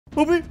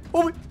Obi,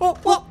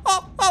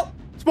 oh.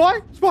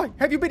 Spy,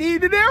 have you been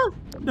eating in there?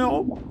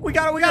 No, we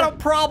got a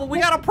problem. We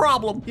got a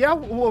problem. Yeah,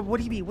 what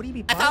do you mean? What do you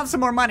mean, I found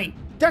some more money.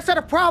 That's not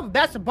a problem.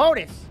 That's a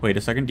bonus. Wait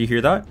a second. Do you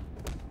hear that?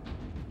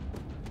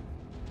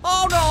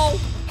 Oh no!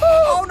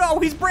 Oh no!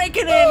 He's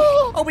breaking in.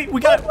 Oh, we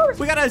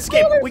gotta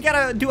escape. We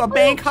gotta do a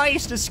bank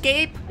heist.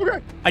 Escape.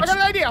 Okay, I got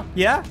an idea.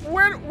 Yeah.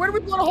 Where do we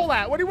blow the hole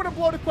at? Where do you want to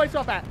blow this place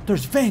up at?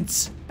 There's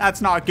vents.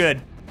 That's not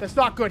good. That's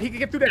not good. He can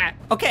get through that.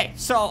 Okay,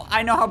 so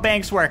I know how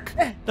banks work.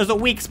 There's a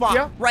weak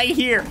spot right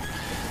here.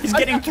 He's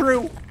getting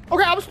through.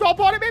 Okay, I'm gonna stop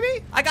on it,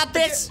 maybe. I got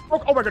this. Oh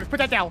my goodness, put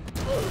that down.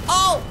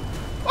 Oh!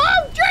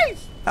 Jeez!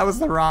 That was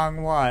the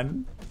wrong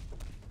one.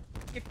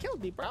 You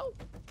killed me, bro.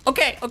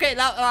 Okay.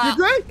 Now, you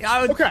good?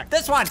 Okay.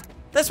 This one.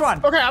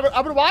 Okay, I'm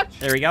gonna watch.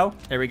 There we go.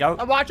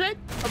 I'm watching.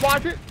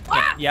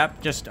 Ah!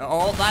 Yep. Just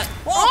all that.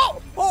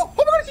 Oh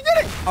my goodness, you did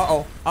it!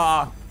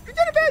 You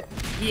did it,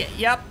 man!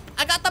 Yep.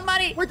 I got the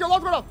money. Wait,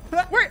 long enough.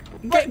 Wait,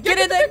 get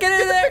in there.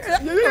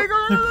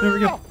 There we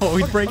go. Oh,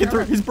 he's breaking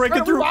through. He's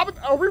breaking through.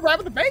 Are we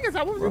robbing the bank? Is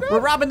that what we're doing? We're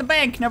robbing the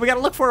bank. Now we gotta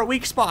look for a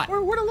weak spot. Where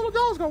do the little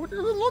dolls go? Where do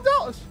the little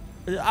dolls?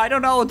 I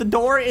don't know. The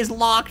door is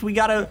locked. We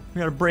gotta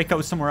break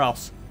out somewhere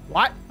else.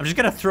 What? I'm just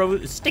gonna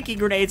throw sticky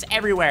grenades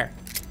everywhere.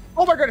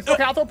 Oh my goodness.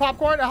 Okay, I'll throw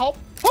popcorn to help.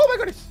 Oh my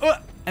goodness.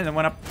 And then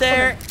one up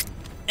there.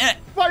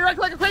 Well, you're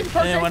acting like a crazy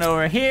person. And then one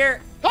over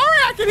here. Hurry,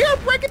 I can hear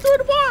him breaking through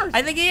the bars.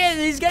 I think he is.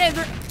 He's getting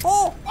through.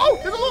 Oh,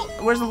 there's a little.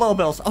 Where's the little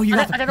bills? Oh, you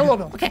got I got a little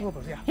bill. Okay. Little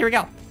bills, yeah. Here we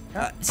go.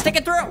 Stick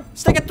it through.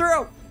 Stick it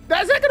through.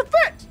 That's not gonna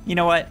fit. You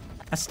know what?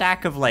 A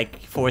stack of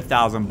like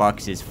 4,000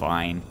 bucks is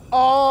fine.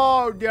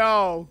 Oh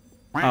no.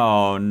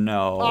 Oh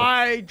no.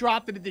 I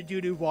dropped it in the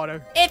doo-doo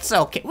water. It's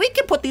okay. We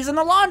can put these in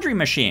the laundry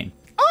machine.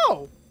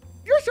 Oh,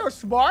 you're so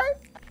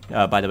smart.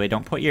 By the way,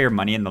 don't put your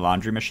money in the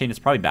laundry machine. It's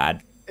probably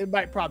bad. It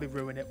might probably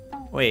ruin it.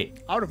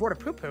 Wait. I would avoid a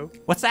poo-poo.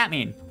 What's that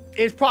mean?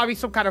 It's probably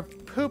some kind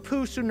of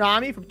poo-poo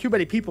tsunami from too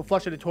many people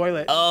flushing the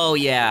toilet. Oh,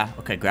 yeah.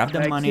 Okay, grab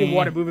the money. See the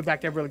water moving back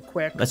there really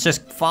quick. Let's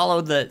just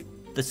follow the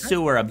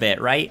sewer a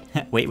bit, right?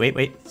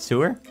 Wait.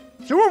 Sewer?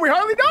 Sewer, we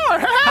hardly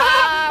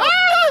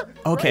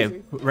know.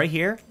 Okay, right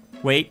here.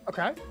 Wait.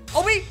 Okay.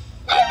 Oh, wait.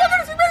 Oh, my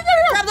goodness, he's ready to get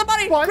here. Grab the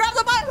money. What? Grab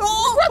the money.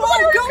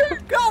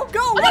 Go.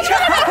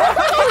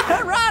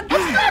 Run.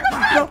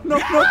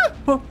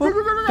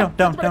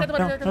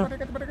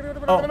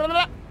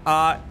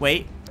 No.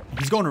 Wait.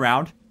 He's going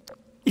around.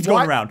 He's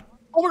going around.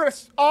 Oh my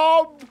goodness.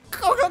 Oh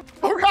God,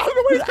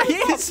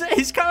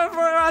 He's coming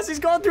for us. He's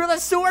going through the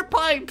sewer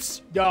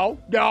pipes. No.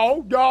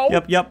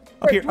 Yep.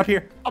 Up here. Up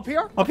here?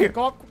 Up here.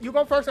 Go, you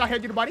go first, I'll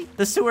hand you the money.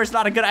 The sewer's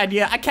not a good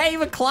idea. I can't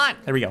even climb.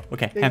 There we go.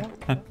 Okay.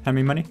 Hand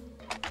me money.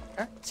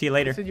 Okay. See you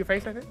later. It's in your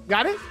face, I think.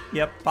 Got it?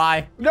 Yep.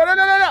 Bye. No.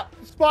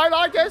 Spy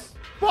like this.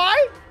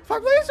 Spy,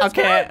 please.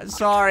 Okay.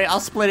 Sorry. I'll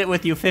split it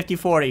with you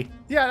 50-40.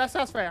 Yeah, that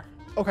sounds fair.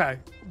 Okay.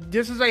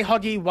 This is a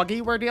Huggy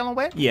Wuggy we're dealing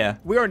with? Yeah.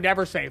 We are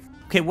never safe.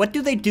 Okay, what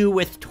do they do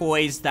with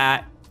toys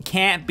that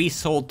can't be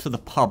sold to the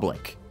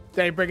public?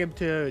 They bring him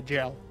to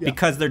jail. Yeah.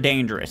 Because they're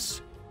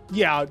dangerous.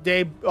 Yeah,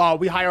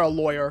 we hire a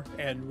lawyer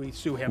and we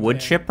sue him. Wood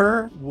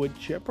chipper? Wood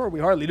chipper?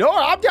 We hardly know.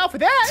 I'm down for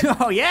that.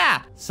 Oh,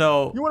 yeah.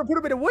 So you want to put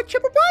him in a wood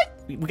chipper pipe?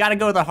 We got to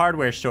go to the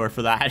hardware store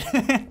for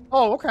that.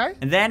 Oh, okay.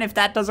 And then if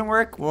that doesn't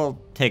work,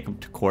 we'll take him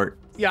to court.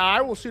 Yeah,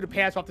 I will sue the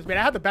pants off this man.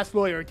 I have the best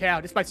lawyer in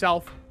town. It's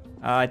myself.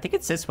 I think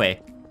it's this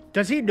way.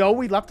 Does he know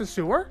we left the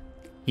sewer?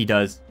 He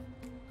does.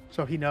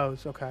 So he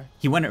knows, okay.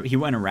 He went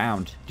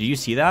around. Did you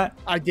see that?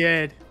 I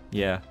did.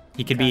 Yeah.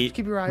 He could be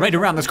keep your eyes right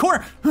around this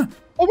corner. Oh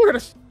my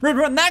goodness. Right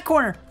around that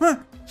corner.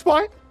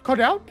 Spy, calm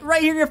down.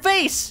 Right here in your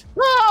face.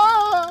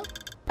 Ah!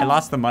 I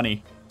lost the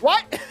money.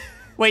 What?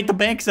 Wait, the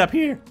bank's up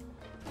here.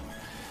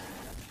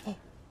 Oh.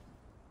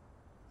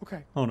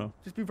 Okay. Oh no.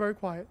 Just be very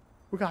quiet.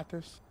 We got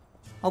this.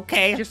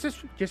 Okay. Just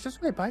this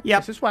way, bud. Yep.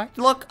 Just this way.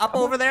 Look, up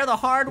over there, the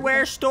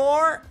hardware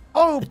store.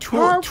 Oh, the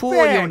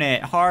tool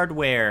unit,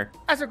 hardware.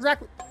 That's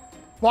exactly...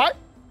 What?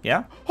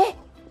 Yeah? Oh,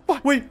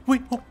 what? Wait.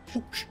 Oh,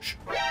 shh.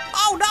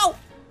 Oh, no. Oh,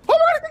 my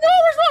goodness, get the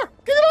hardware store.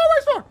 Get the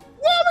hardware store.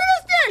 Whoa, look at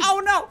this thing. Oh,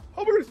 no.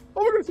 Oh, my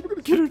goodness.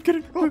 Get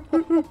it.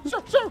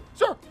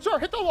 Sir,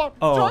 hit the alarm.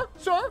 Oh.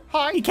 Sir,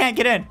 hi. He can't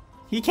get in.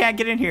 He can't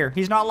get in here.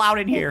 He's not allowed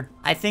in here.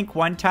 I think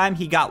one time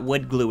he got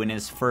wood glue in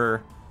his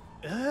fur.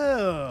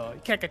 Oh,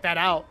 you can't get that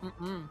out.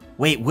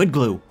 Wait, wood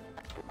glue.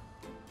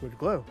 Wood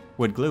glue.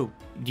 Wood glue.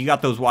 Do you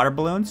got those water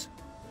balloons?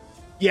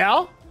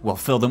 Yeah? We'll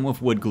fill them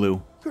with wood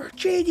glue. You're a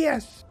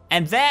genius.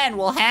 And then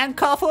we'll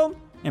handcuff him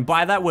and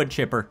buy that wood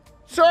chipper.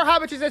 Sir, how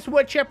much is this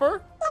wood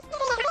chipper?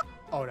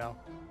 Oh, no.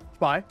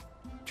 Spy,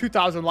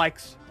 2,000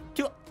 likes.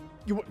 Do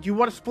you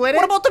want to split it?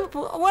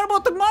 What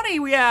about the money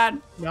we had?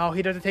 No,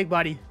 he doesn't take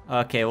money.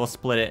 Okay, we'll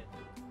split it.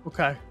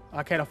 Okay,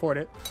 I can't afford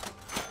it.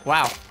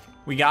 Wow,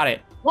 we got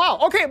it. Wow,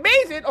 okay,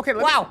 amazing. Okay,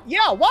 wow.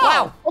 Yeah,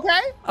 wow.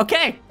 Okay.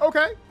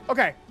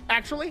 Okay.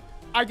 Actually,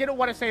 I didn't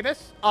want to say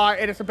this.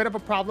 It is a bit of a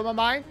problem of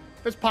mine.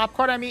 This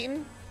popcorn I'm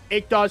eating,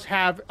 it does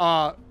have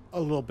a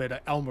little bit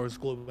of Elmer's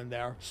glue in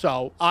there.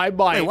 So I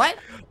might. Wait,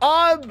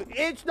 what?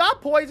 It's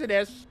not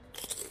poisonous.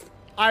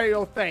 I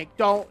don't think.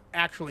 Don't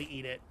actually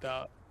eat it.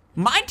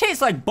 Mine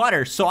tastes like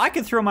butter, so I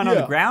can throw mine on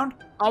the ground.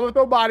 I'm gonna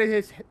throw mine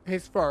in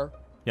his fur.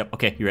 Yep.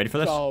 Okay. You ready for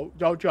this? So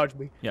don't judge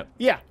me. Yep.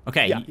 Yeah.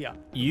 Okay. Yeah.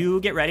 You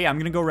get ready. I'm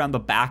gonna go around the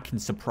back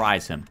and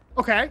surprise him.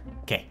 Okay.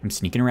 Okay. I'm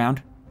sneaking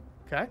around.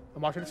 Okay.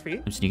 I'm watching his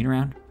feet. I'm sneaking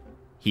around.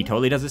 He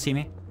totally doesn't see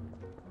me.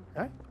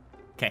 Okay.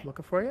 Okay.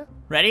 Looking for you.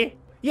 Ready?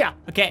 Yeah.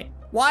 Okay.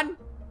 1,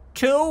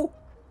 2,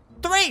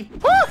 3.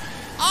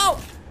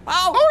 Oh!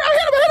 I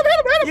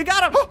hit him! You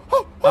got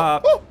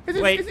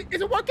him! Wait.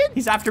 Is it working?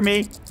 He's after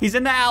me. He's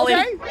in the alley.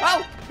 Okay.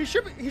 Oh! He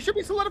should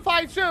be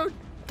solidifying soon.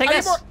 Take I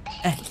this. need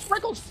more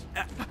sprinkles.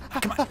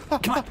 Come on.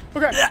 Okay.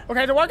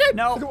 Is it working?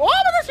 No. Oh my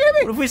gosh, hit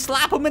me! What if we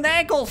slap him in the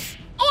ankles?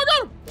 Oh, I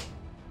got him!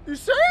 You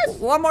serious?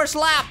 One more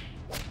slap.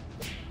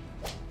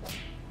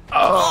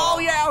 Oh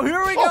yeah,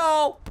 here we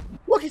go.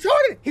 Look, he's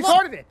holding it. He's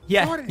holding it.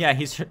 Yeah,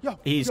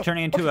 he's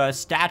turning into a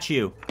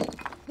statue. Yes.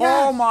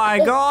 Oh my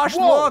gosh,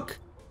 whoa. look.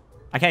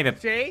 I can't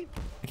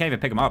even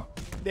pick him up.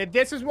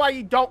 This is why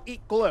you don't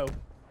eat glue.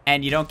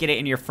 And you don't get it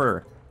in your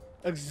fur.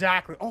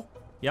 Exactly. Oh.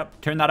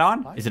 Yep, turn that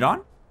on. Is it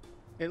on?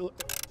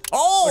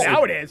 Oh,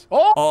 now it is.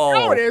 Oh,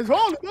 now it is.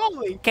 Holy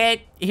moly.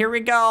 Okay, here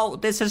we go.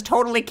 This is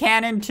totally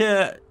canon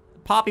to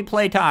Poppy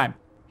Playtime.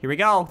 Here we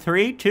go.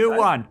 3, 2,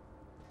 1.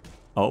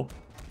 Oh.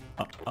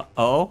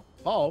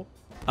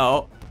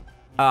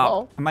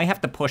 I might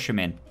have to push him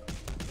in.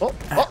 No.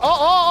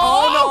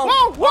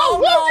 Oh, Whoa,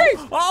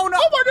 no. Oh, no.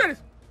 Oh, my goodness.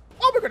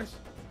 Oh, my goodness.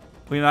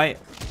 We might.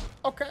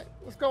 Okay,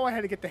 let's go ahead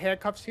and get the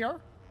handcuffs here.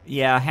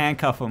 Yeah,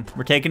 handcuff him.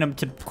 We're taking him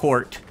to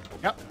court.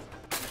 Yep.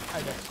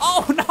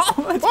 Oh, no.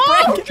 It's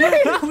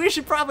breaking. We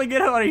should probably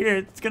get out of here.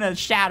 It's going to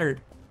shatter.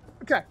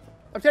 Okay,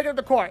 I'm taking him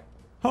to court.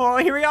 Oh,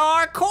 here we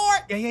are.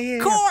 Court. Yeah.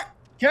 Court.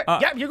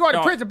 Yep, you're going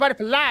to prison, buddy,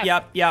 for life.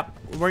 Yep.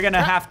 We're going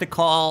to have to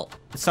call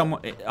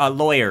a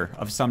lawyer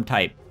of some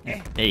type.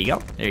 There you go.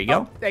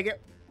 Thank you.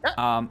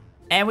 Yep.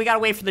 And we got to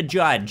wait for the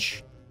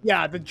judge.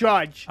 Yeah, the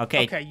judge.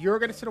 Okay. Okay, you're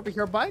going to sit over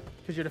here, bud,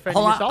 because you're defending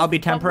Hold on, yourself. I'll be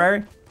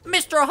temporary.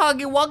 Mr.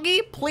 Huggy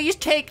Wuggy, please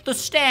take the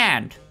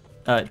stand.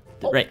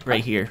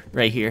 Right here.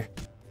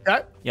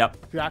 Okay. Yep.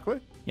 Exactly.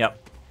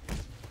 Yep.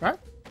 Right.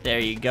 There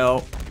you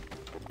go.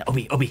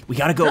 Obi, we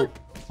gotta go.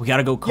 We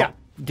gotta go call,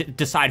 Yeah.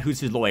 decide who's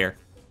his lawyer.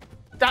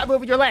 Stop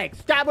moving your legs.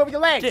 Stop.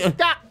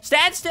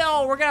 Stand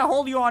still. We're gonna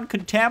hold you on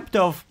contempt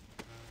of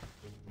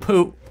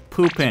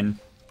pooping.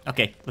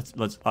 Okay,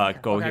 let's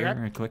go here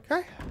real quick.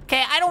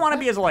 Okay, I don't want to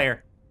be his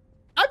lawyer.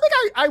 I think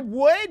I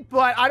would,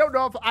 but I don't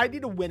know if I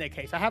need to win a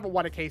case. I haven't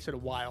won a case in a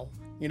while,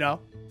 you know?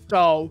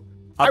 So,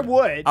 I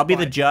would. I'll be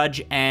the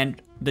judge and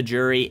the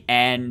jury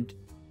and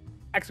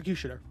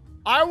executioner.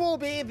 I will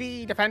be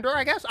the defender,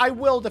 I guess. I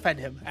will defend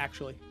him,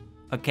 actually.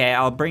 Okay,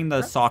 I'll bring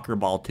the soccer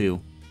ball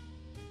too.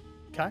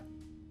 Okay.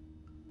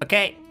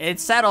 Okay,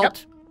 it's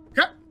settled.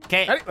 Yep.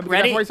 Okay,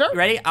 ready?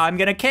 Ready? I'm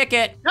gonna kick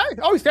it.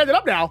 Okay. Oh, he's standing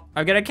up now.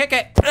 I'm gonna kick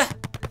it.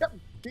 Yep.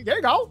 There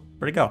you go.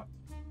 Where'd it go?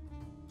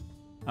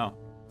 Oh.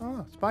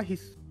 Oh, Spy,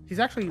 he's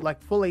actually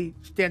like fully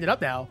standing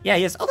up now. Yeah,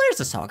 he is. Oh, there's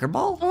a soccer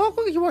ball. Oh,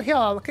 look, you were here.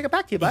 I'll kick it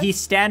back to you, bud. He's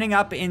standing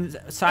up in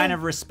sign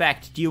of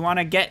respect. Do you want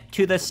to get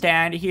to the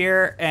stand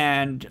here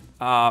and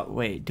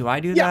wait? Do I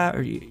do that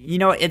or you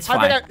know it's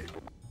fine?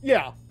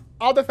 Yeah,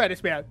 I'll defend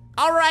this man.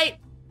 All right,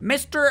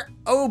 Mr.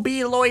 OB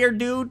lawyer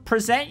dude,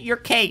 present your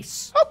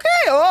case.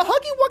 Okay,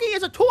 Huggy Wuggy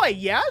is a toy,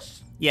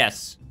 yes?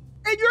 Yes.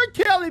 And you're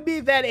telling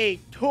me that a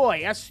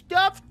toy, a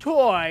stuffed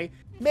toy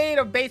made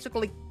of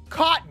basically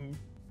cotton,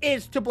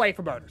 is to blame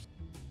for murders?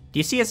 Do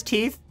you see his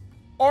teeth?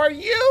 Are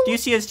you? Do you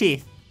see his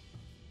teeth?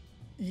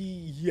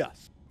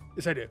 Yes.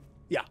 Yes, I do.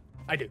 Yeah,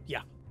 I do.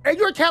 Yeah. And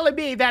you're telling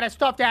me that a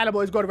stuffed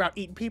animal is going around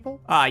eating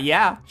people?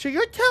 Yeah. So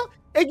you're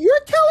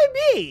telling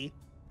me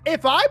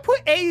if I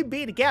put A and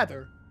B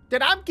together,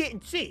 then I'm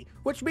getting C,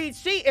 which means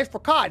C is for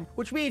cotton,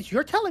 which means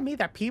you're telling me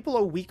that people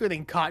are weaker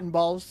than cotton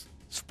balls?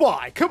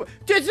 Spy, come on.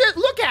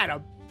 Look at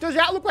him. Does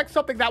that look like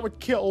something that would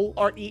kill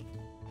or eat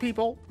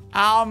people?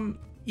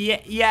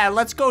 Yeah,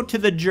 let's go to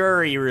the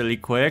jury really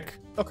quick.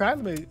 Okay, let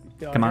me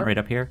come on, right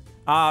up here.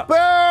 Boo!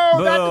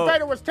 That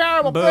defender was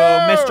terrible. Boo!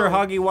 Mr.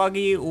 Huggy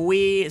Wuggy,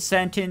 we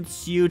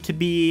sentence you to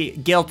be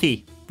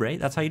guilty. Right?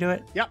 That's how you do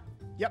it? Yep.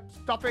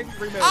 Stuffing,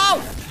 remove.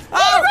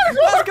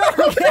 Let's go!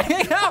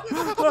 Okay,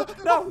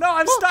 no,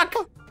 I'm stuck.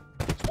 Oh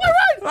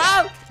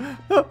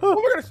my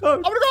goodness!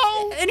 I'm gonna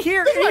go in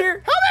here. Help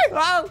me!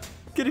 Oh,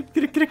 get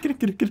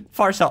it.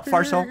 Far south.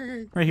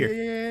 Right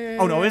here.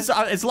 Oh no,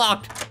 it's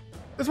locked.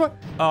 This one.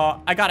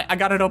 I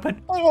got it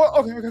open.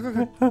 Oh,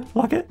 okay.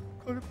 Lock it.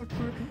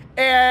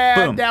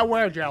 And boom. now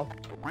we're in jail.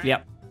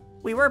 Yep.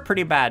 We were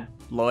pretty bad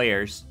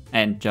lawyers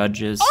and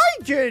judges.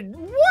 I did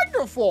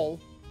wonderful.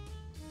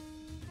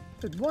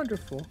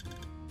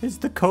 Is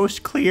the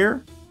coast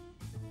clear?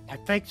 I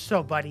think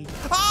so, buddy.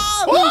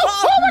 I'm going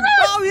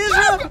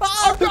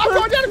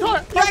down the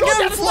toilet.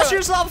 Yeah, flush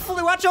yourself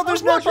fully. Watch out,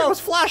 there's no boats.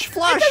 Flush. It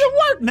doesn't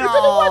work.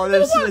 No,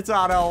 it's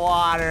out of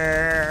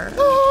water.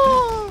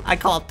 I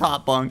call it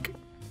top bunk.